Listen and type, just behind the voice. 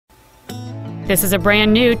This is a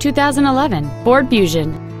brand new 2011 Ford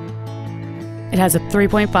Fusion. It has a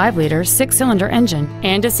 3.5-liter six-cylinder engine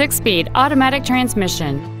and a 6-speed automatic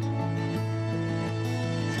transmission.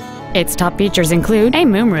 Its top features include a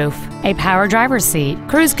moonroof, a power driver's seat,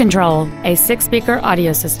 cruise control, a 6-speaker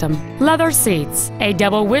audio system, leather seats, a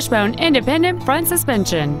double wishbone independent front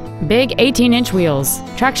suspension, big 18-inch wheels,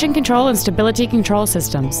 traction control and stability control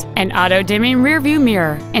systems, an auto-dimming rear-view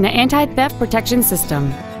mirror, and an anti-theft protection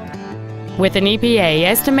system. With an EPA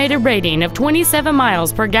estimated rating of 27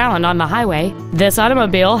 miles per gallon on the highway, this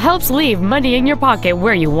automobile helps leave money in your pocket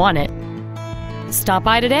where you want it. Stop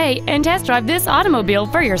by today and test drive this automobile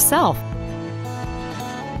for yourself.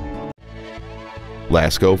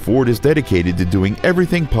 Lasco Ford is dedicated to doing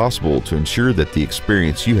everything possible to ensure that the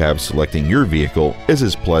experience you have selecting your vehicle is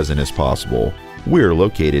as pleasant as possible. We're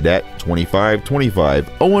located at 2525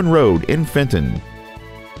 Owen Road in Fenton.